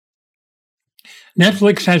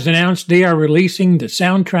Netflix has announced they are releasing the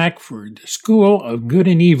soundtrack for The School of Good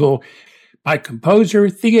and Evil by composer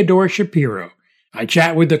Theodore Shapiro. I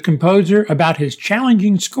chat with the composer about his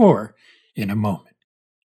challenging score in a moment.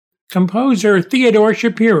 Composer Theodore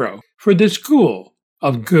Shapiro for The School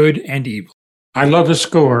of Good and Evil. I love a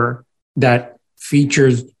score that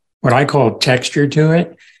features what I call texture to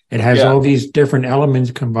it. It has all these different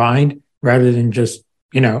elements combined rather than just,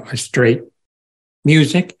 a straight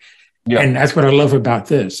music. Yeah. And that's what I love about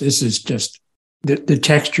this. This is just the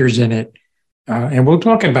textures in it. And we'll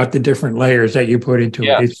talk about the different layers that you put into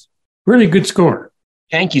it. It's really good score.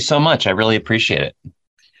 Thank you so much. I really appreciate it.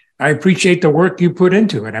 I appreciate the work you put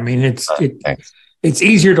into it. I mean, it's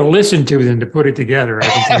easier to listen to than to put it together. I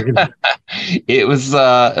can tell you. It was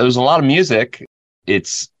a lot of music.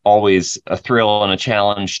 It's always a thrill and a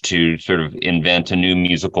challenge to sort of invent a new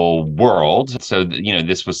musical world. So,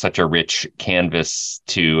 this was such a rich canvas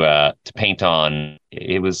to paint on.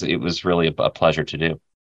 It was really a pleasure to do.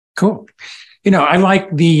 Cool. I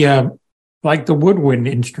like the woodwind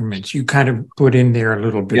instruments you kind of put in there a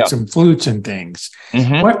little bit, some flutes and things.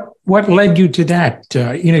 Mm-hmm. What led you to that?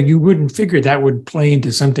 You wouldn't figure that would play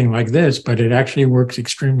into something like this, but it actually works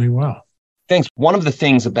extremely well. Thanks. One of the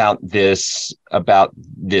things about this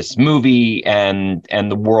movie and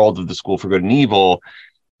the world of the School for Good and Evil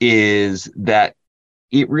is that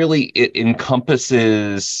it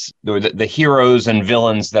encompasses the heroes and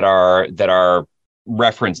villains that are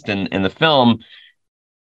referenced in the film.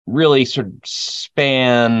 Really sort of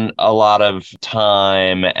span a lot of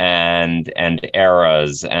time and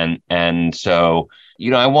eras, and so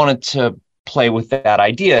I wanted to play with that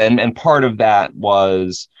idea, and part of that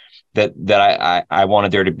was that I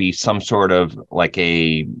wanted there to be some sort of like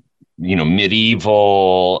a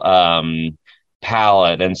medieval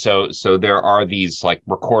palette, and so there are these like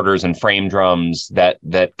recorders and frame drums that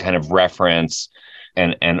kind of reference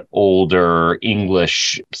an older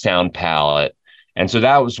English sound palette. And so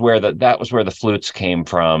that was where the flutes came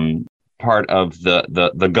from. Part of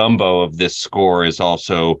the gumbo of this score is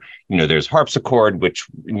also, there's harpsicord, which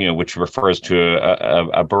refers to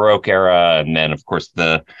a Baroque era, and then of course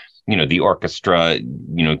the orchestra,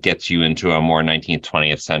 gets you into a more 19th,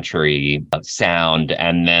 20th century sound,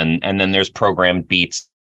 and then there's programmed beats,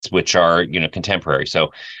 which are contemporary.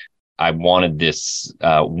 So I wanted this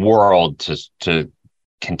world to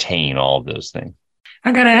contain all of those things.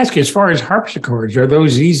 I got to ask you, as far as harpsichords, are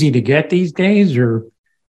those easy to get these days, or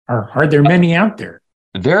are there many out there?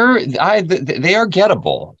 They are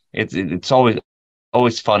gettable. It's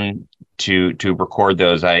always fun to record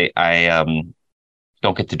those. I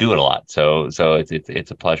don't get to do it a lot, so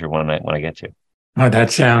it's a pleasure when I get to. Oh,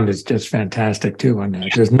 that sound is just fantastic too on that.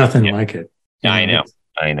 There's nothing like it. I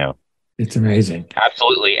know. It's amazing.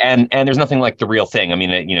 Absolutely, and there's nothing like the real thing. I mean,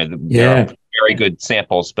 there are very good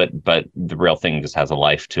samples, but the real thing just has a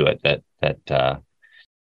life to it that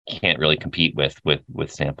can't really compete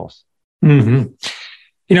with samples. Mm-hmm.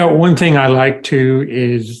 One thing I like too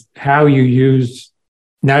is how you use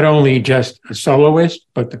not only just a soloist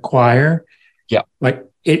but the choir. Yeah, like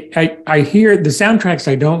I hear the soundtracks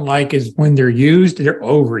I don't like is when they're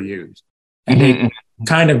overused and they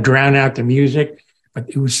kind of drown out the music. But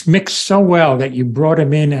it was mixed so well that you brought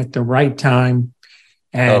them in at the right time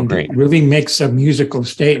and really makes a musical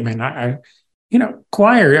statement.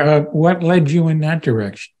 Choir, what led you in that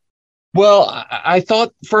direction? Well, I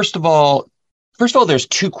thought, first of all, there's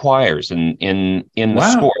two choirs in the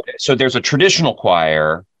score. So there's a traditional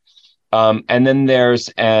choir, and then there's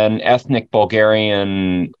an ethnic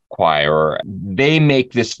Bulgarian choir. They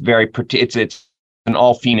make this it's an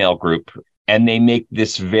all-female group. And they make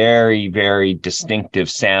this very, very distinctive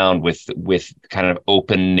sound with kind of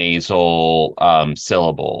open nasal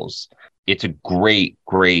syllables. It's a great,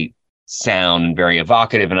 great sound and very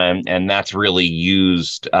evocative, and that's really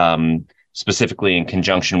used specifically in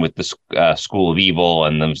conjunction with the School of Evil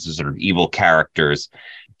and those sort of evil characters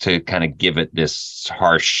to kind of give it this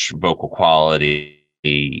harsh vocal quality.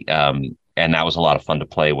 And that was a lot of fun to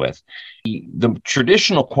play with. The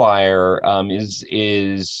traditional choir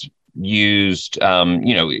is used.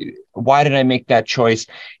 Why did I make that choice?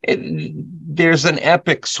 There's an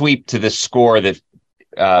epic sweep to this score that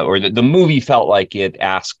the movie felt like it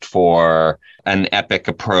asked for an epic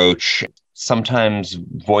approach. Sometimes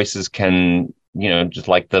voices can, just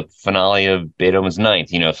like the finale of Beethoven's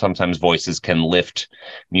Ninth, sometimes voices can lift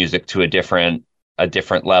music to a different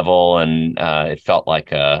level, and it felt like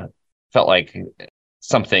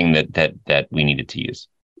something that we needed to use.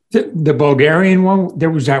 The Bulgarian one, there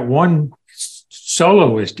was that one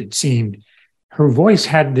soloist, it seemed. Her voice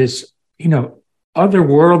had this,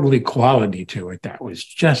 otherworldly quality to it that was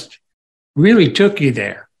just really took you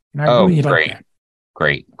there. And I Oh, really like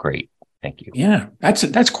great, that. great. Thank you. Yeah,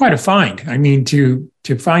 that's quite a find. I mean, to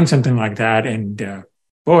find something like that, and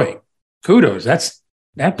boy, kudos.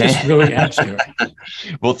 That just really adds to it.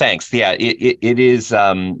 Well, thanks. Yeah, it is.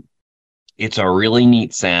 It's a really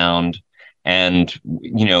neat sound, and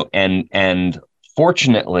and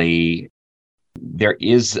fortunately, there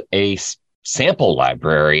is a sample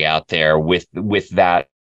library out there with that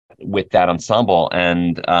ensemble,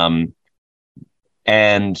 and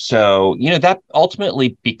so that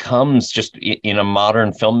ultimately becomes just in a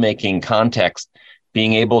modern filmmaking context,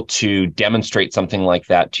 being able to demonstrate something like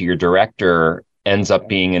that to your director ends up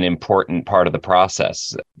being an important part of the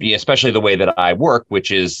process, especially the way that I work, which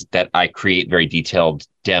is that I create very detailed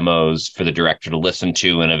demos for the director to listen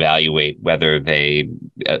to and evaluate whether they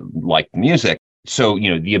like the music. So,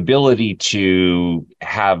 the ability to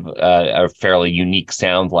have a fairly unique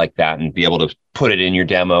sound like that and be able to put it in your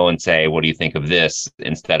demo and say, what do you think of this?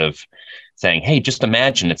 Instead of saying, hey, just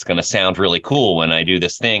imagine it's going to sound really cool when I do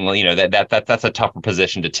this thing. Well, that's a tougher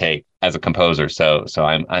position to take as a composer. So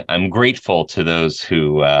I'm grateful to those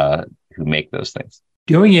who make those things.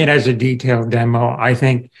 Doing it as a detailed demo, I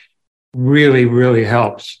think, really, really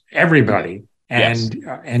helps everybody, Yes.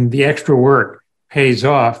 And the extra work pays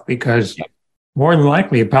off because more than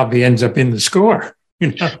likely it probably ends up in the score.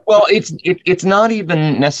 Well, it's not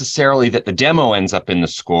even necessarily that the demo ends up in the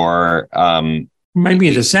score. Maybe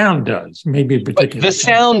the sound does. Maybe a particular the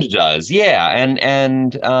sound does, yeah,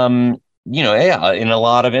 and yeah, in a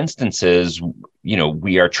lot of instances,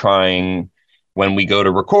 we are trying, when we go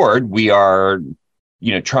to record, we are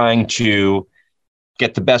trying to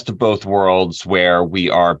get the best of both worlds, where we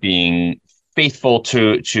are being faithful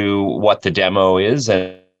to what the demo is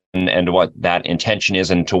and what that intention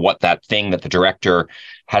is, and to what that thing that the director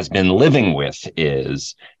has been living with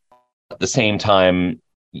is. At the same time,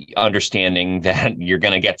 understanding that you're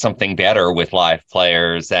going to get something better with live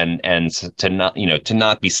players, and to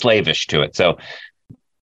not be slavish to it. So,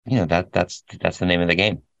 that's the name of the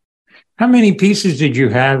game. How many pieces did you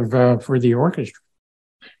have for the orchestra?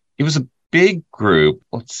 It was a big group.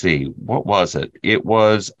 Let's see, what was it? It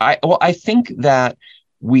was I think that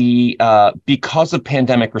we because of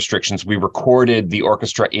pandemic restrictions, we recorded the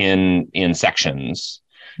orchestra in sections.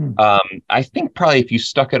 I think probably if you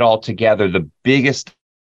stuck it all together, the biggest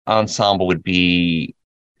ensemble would be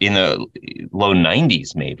in the low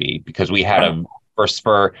 90s, maybe, because we had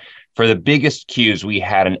for the biggest cues, we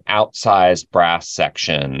had an outsized brass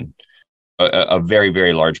section, a very,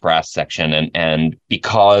 very large brass section. And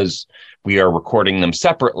because we are recording them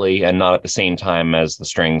separately and not at the same time as the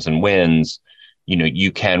strings and winds,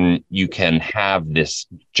 you can have this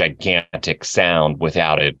gigantic sound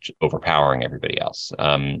without it overpowering everybody else.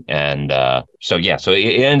 So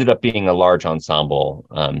it ended up being a large ensemble,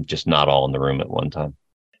 just not all in the room at one time.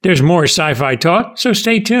 There's more sci-fi talk, so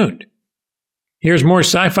stay tuned. Here's more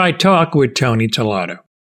sci-fi talk with Tony Tellado.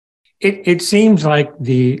 It seems like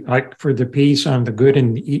for the piece on the good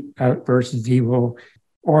and versus evil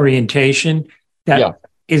orientation,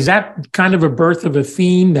 is that kind of a birth of a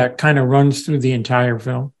theme that kind of runs through the entire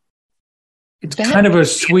film? It's kind of a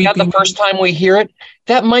sweeping. Is that the first time we hear it?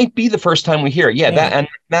 That might be the first time we hear it. Yeah.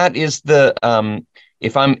 That is the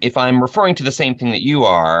if I'm referring to the same thing that you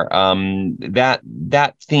are,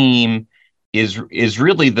 that theme is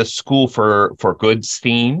really the School for Good's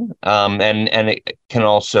theme, and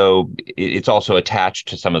it's also attached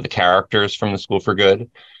to some of the characters from the School for Good.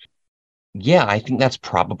 Yeah, I think that's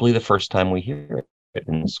probably the first time we hear it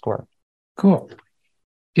in the score. Cool.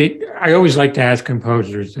 I always like to ask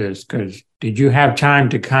composers this, because did you have time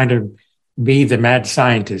to kind of be the mad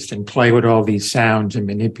scientist and play with all these sounds and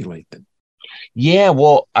manipulate them? Yeah,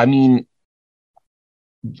 well, I mean,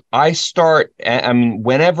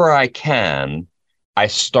 whenever I can, I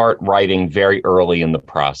start writing very early in the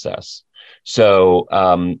process. So,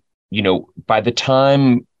 by the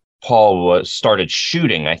time Paul started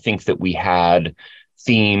shooting, I think that we had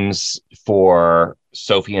themes for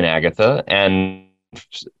Sophie and Agatha, and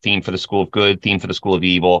theme for the School of Good, theme for the School of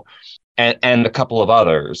Evil, and a couple of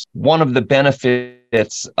others. One of the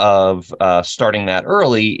benefits of starting that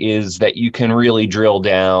early is that you can really drill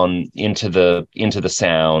down into the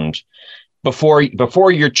sound before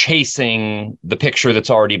you're chasing the picture that's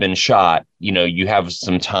already been shot. You have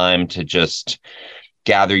some time to just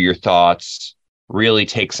gather your thoughts, really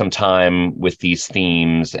take some time with these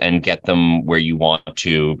themes and get them where you want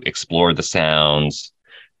to explore the sounds.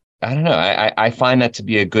 I don't know. I find that to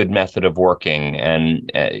be a good method of working.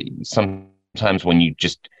 And sometimes when you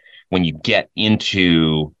get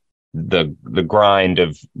into the grind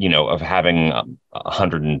of having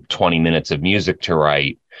 120 minutes of music to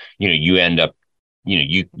write, you end up,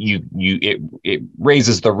 it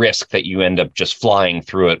raises the risk that you end up just flying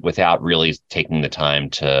through it without really taking the time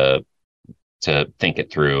to think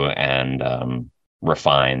it through and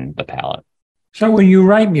refine the palette. So when you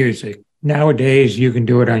write music, nowadays you can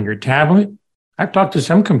do it on your tablet. I've talked to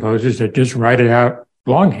some composers that just write it out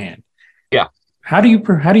longhand. Yeah. How do you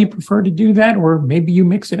prefer to do that? Or maybe you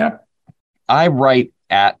mix it up? I write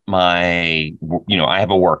at my, I have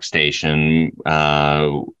a workstation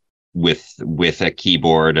with a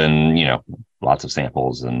keyboard and, lots of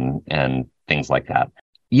samples and things like that.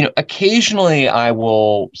 Occasionally I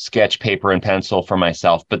will sketch paper and pencil for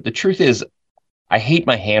myself, but the truth is I hate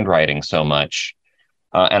my handwriting so much.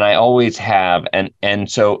 And I always have. And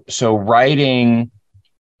so writing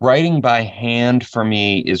by hand for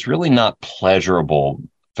me is really not pleasurable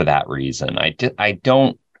for that reason. I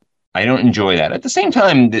don't enjoy that. At the same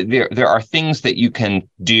time, there are things that you can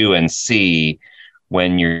do and see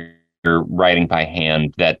when you're writing by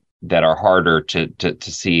hand that are harder to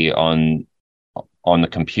see on the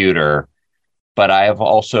computer. But I have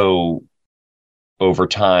also, over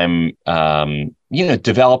time,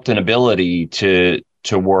 developed an ability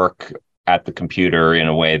to work at the computer in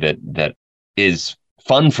a way that is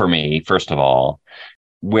fun for me, first of all,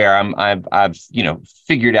 where I've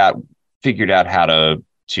figured out how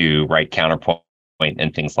to write counterpoint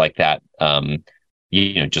and things like that,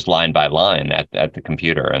 just line by line at the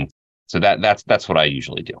computer. And so that's what I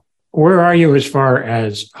usually do. Where are you as far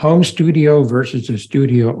as home studio versus a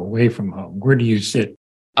studio away from home? Where do you sit?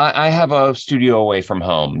 I have a studio away from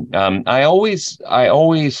home. I always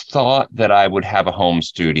thought that I would have a home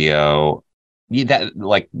studio. That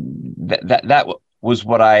was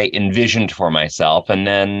what I envisioned for myself. And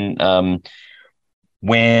then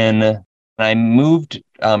when I moved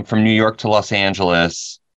from New York to Los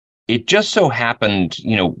Angeles, it just so happened,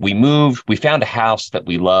 we found a house that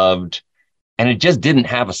we loved, and it just didn't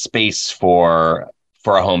have a space for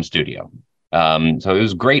a home studio. So it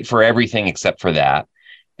was great for everything except for that.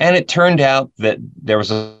 And it turned out that there was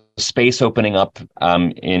a space opening up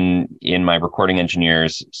in my recording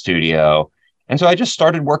engineer's studio. And so I just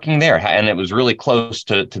started working there, and it was really close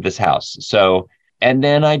to this house. So, and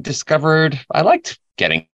then I discovered I liked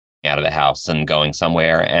getting out of the house and going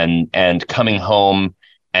somewhere and coming home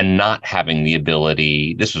and not having the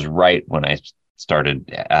ability. This was right when I started,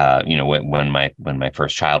 when my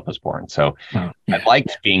first child was born. So I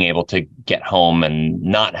liked being able to get home and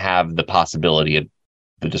not have the possibility of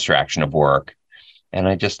the distraction of work. And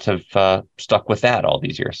I just have stuck with that all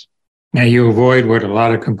these years. Now you avoid what a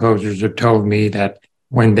lot of composers have told me, that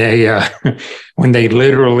when they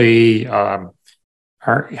literally have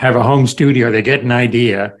a home studio, they get an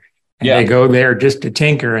idea and they go there just to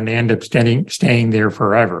tinker, and they end up staying there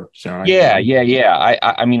forever. So I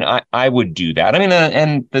mean, I would do that. I mean,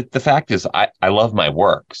 and the fact is, I love my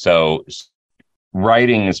work. So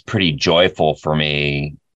writing is pretty joyful for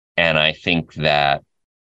me, and I think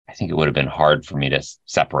it would have been hard for me to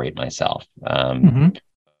separate myself.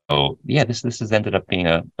 So this has ended up being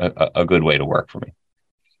a good way to work for me.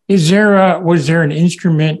 Was there an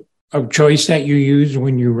instrument of choice that you use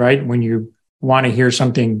when you write, when you want to hear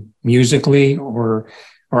something musically, or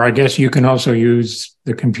I guess you can also use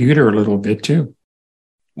the computer a little bit too?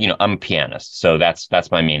 I'm a pianist, so that's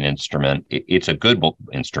my main instrument. It's a good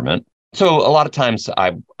instrument. So a lot of times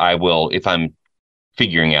I will, if I'm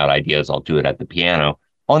figuring out ideas, I'll do it at the piano.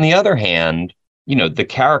 On the other hand, the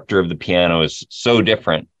character of the piano is so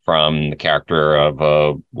different from the character of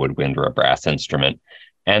a woodwind or a brass instrument.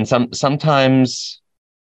 And sometimes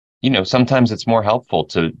it's more helpful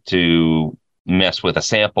to mess with a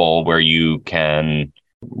sample where you can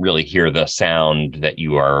really hear the sound that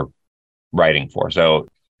you are writing for. So,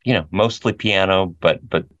 mostly piano, but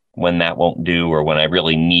when that won't do, or when I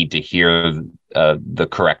really need to hear the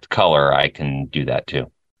correct color, I can do that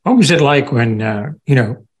too. What was it like when,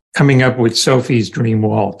 coming up with Sophie's Dream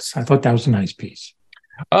Waltz? I thought that was a nice piece.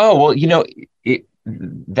 Oh, well,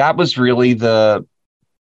 that was really the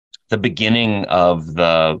beginning of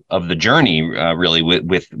the journey, really,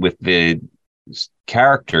 with the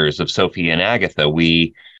characters of Sophie and Agatha.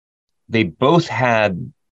 They both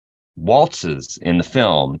had waltzes in the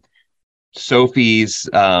film. Sophie's,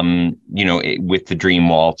 with the Dream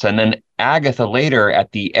Waltz, and then Agatha later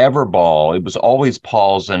at the Everball. It was always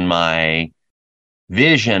Paul's and my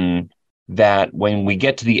vision that when we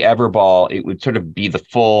get to the Everball, it would sort of be the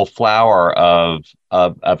full flower of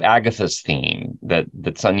Agatha's theme,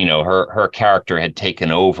 that's her character had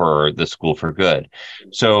taken over the school for good.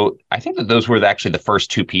 So I think that those were actually the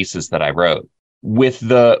first two pieces that I wrote. With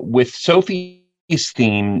Sophie's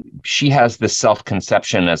theme, she has this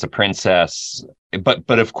self-conception as a princess,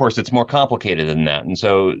 but of course it's more complicated than that. And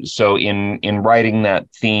so in writing that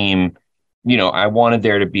theme, I wanted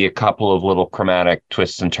there to be a couple of little chromatic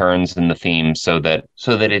twists and turns in the theme so that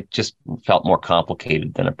it just felt more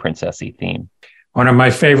complicated than a princessy theme. One of my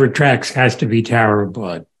favorite tracks has to be Tower of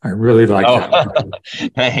Blood. I really like that one.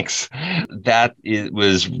 Thanks.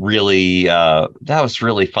 Was really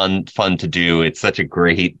fun to do. It's such a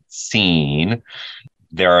great scene.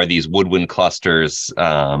 There are these woodwind clusters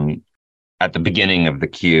at the beginning of the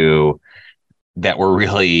cue that were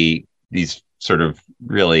really these sort of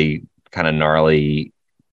really kind of gnarly,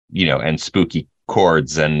 and spooky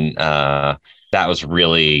chords, and that was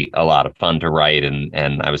really a lot of fun to write,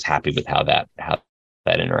 and I was happy with how that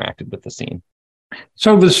interacted with the scene.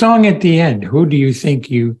 So the song at the end, who do you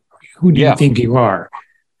think you are?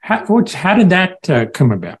 How did that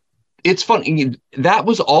come about? It's funny. That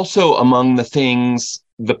was also among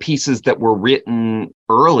the pieces that were written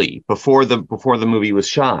early before the movie was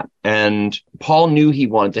shot. And Paul knew he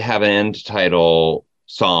wanted to have an end title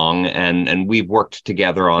song, and we've worked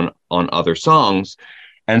together on other songs.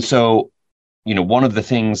 And so, one of the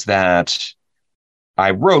things that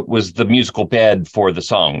I wrote was the musical bed for the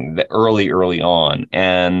song early on.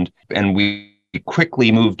 And we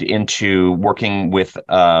quickly moved into working with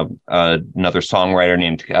another songwriter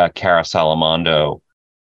named Cara Salamondo.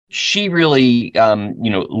 She really,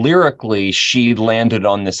 lyrically, she landed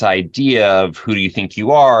on this idea of who do you think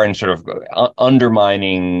you are, and sort of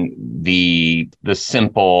undermining the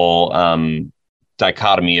simple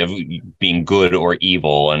dichotomy of being good or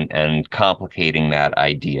evil, and complicating that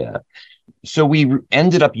idea. So we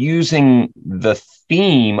ended up using the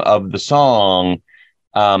theme of the song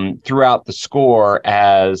throughout the score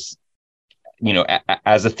as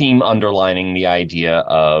a theme underlining the idea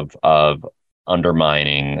of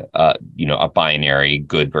undermining a binary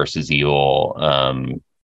good versus evil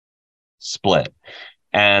split.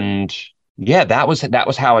 And that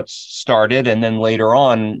was how it started. And then later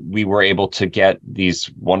on we were able to get these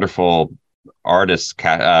wonderful artists,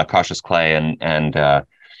 Cautious Clay and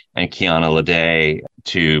Kiana Lede,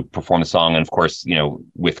 to perform the song. And of course,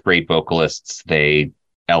 with great vocalists, they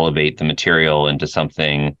elevate the material into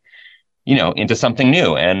something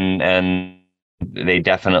new. And they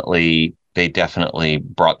definitely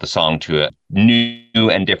brought the song to a new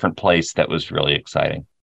and different place that was really exciting.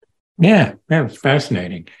 Yeah, that was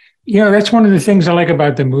fascinating. That's one of the things I like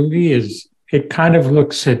about the movie is it kind of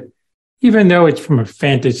looks at, even though it's from a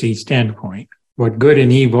fantasy standpoint, what good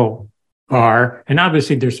and evil are. And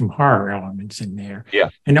obviously there's some horror elements in there. Yeah.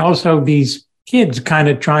 And also these kids kind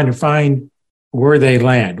of trying to find where they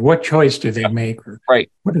land. What choice do they make? Or right.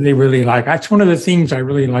 What do they really like? That's one of the things I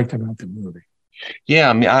really liked about the movie. Yeah,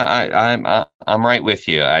 I mean, I'm right with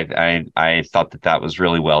you. I thought that was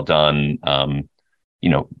really well done.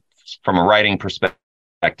 From a writing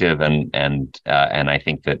perspective, and I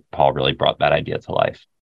think that Paul really brought that idea to life.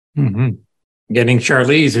 Mm-hmm. Getting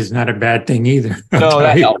Charlize is not a bad thing either. No,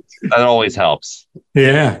 that helps. That always helps.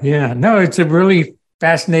 Yeah. No, it's a really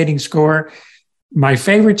fascinating score. My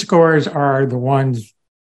favorite scores are the ones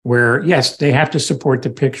where, yes, they have to support the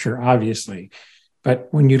picture, obviously. But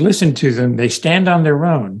when you listen to them, they stand on their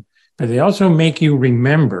own, but they also make you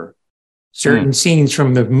remember certain scenes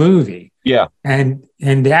from the movie. Yeah. And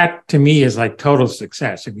that to me is like total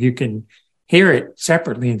success. If you can hear it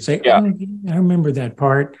separately and say, oh, I remember that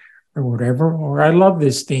part or whatever, or I love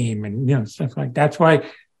this theme and, stuff like that. That's why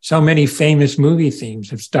so many famous movie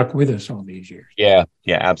themes have stuck with us all these years. Yeah,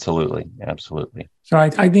 absolutely. So I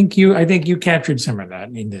think you captured some of that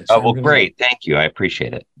in this. Oh, well, great. Thank you. I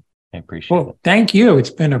appreciate it. Well, thank you.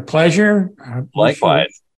 It's been a pleasure.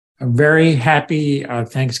 Likewise. A very happy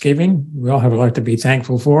Thanksgiving. We all have a lot to be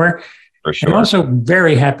thankful for. For sure. And also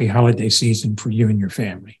very happy holiday season for you and your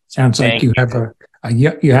family. Sounds like you have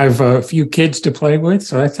a few kids to play with,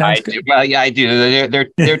 so that sounds good. Well, yeah, I do.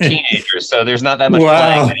 They're teenagers, so there's not that much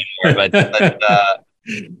playing anymore.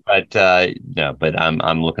 But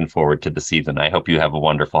I'm looking forward to the season. I hope you have a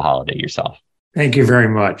wonderful holiday yourself. Thank you very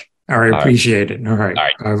much. I appreciate it. All right.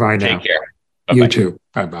 Bye-bye now. Take care. Bye-bye. You too.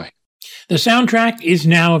 Bye-bye. The soundtrack is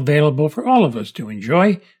now available for all of us to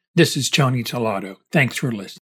enjoy. This is Tony Tellado. Thanks for listening.